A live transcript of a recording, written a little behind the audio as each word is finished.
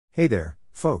Hey there,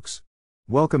 folks.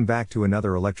 Welcome back to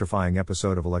another electrifying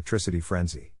episode of Electricity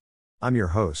Frenzy. I'm your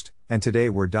host, and today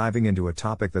we're diving into a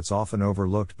topic that's often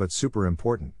overlooked but super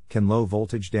important. Can low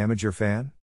voltage damage your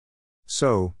fan?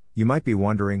 So, you might be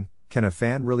wondering, can a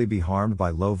fan really be harmed by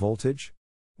low voltage?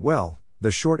 Well,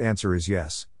 the short answer is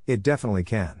yes, it definitely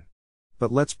can.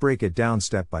 But let's break it down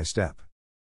step by step.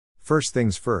 First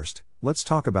things first, let's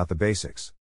talk about the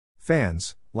basics.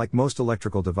 Fans, like most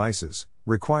electrical devices,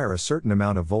 require a certain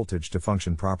amount of voltage to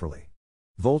function properly.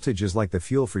 Voltage is like the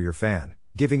fuel for your fan,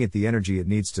 giving it the energy it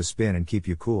needs to spin and keep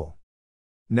you cool.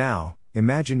 Now,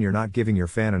 imagine you're not giving your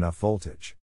fan enough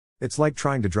voltage. It's like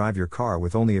trying to drive your car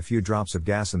with only a few drops of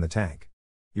gas in the tank.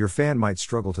 Your fan might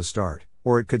struggle to start,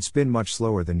 or it could spin much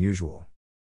slower than usual.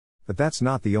 But that's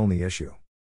not the only issue.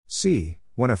 See,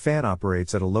 when a fan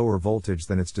operates at a lower voltage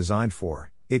than it's designed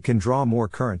for, it can draw more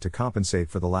current to compensate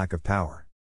for the lack of power.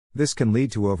 This can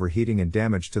lead to overheating and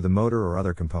damage to the motor or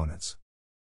other components.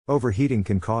 Overheating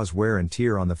can cause wear and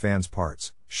tear on the fan's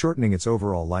parts, shortening its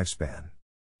overall lifespan.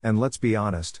 And let's be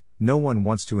honest, no one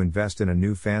wants to invest in a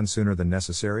new fan sooner than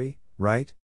necessary,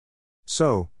 right?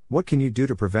 So, what can you do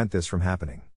to prevent this from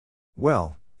happening?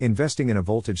 Well, investing in a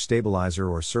voltage stabilizer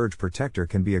or surge protector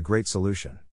can be a great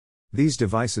solution. These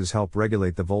devices help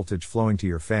regulate the voltage flowing to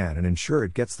your fan and ensure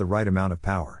it gets the right amount of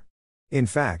power. In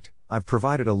fact, I've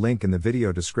provided a link in the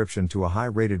video description to a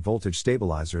high-rated voltage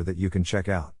stabilizer that you can check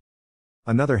out.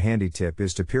 Another handy tip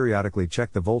is to periodically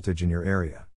check the voltage in your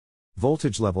area.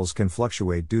 Voltage levels can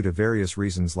fluctuate due to various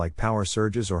reasons like power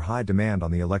surges or high demand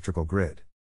on the electrical grid.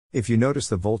 If you notice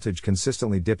the voltage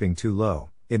consistently dipping too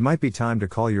low, it might be time to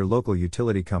call your local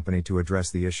utility company to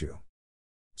address the issue.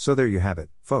 So there you have it,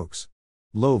 folks.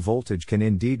 Low voltage can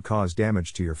indeed cause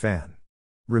damage to your fan.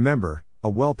 Remember, a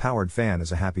well-powered fan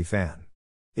is a happy fan.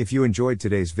 If you enjoyed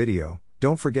today's video,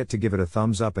 don't forget to give it a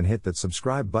thumbs up and hit that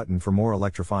subscribe button for more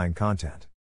electrifying content.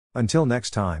 Until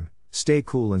next time, stay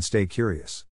cool and stay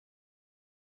curious.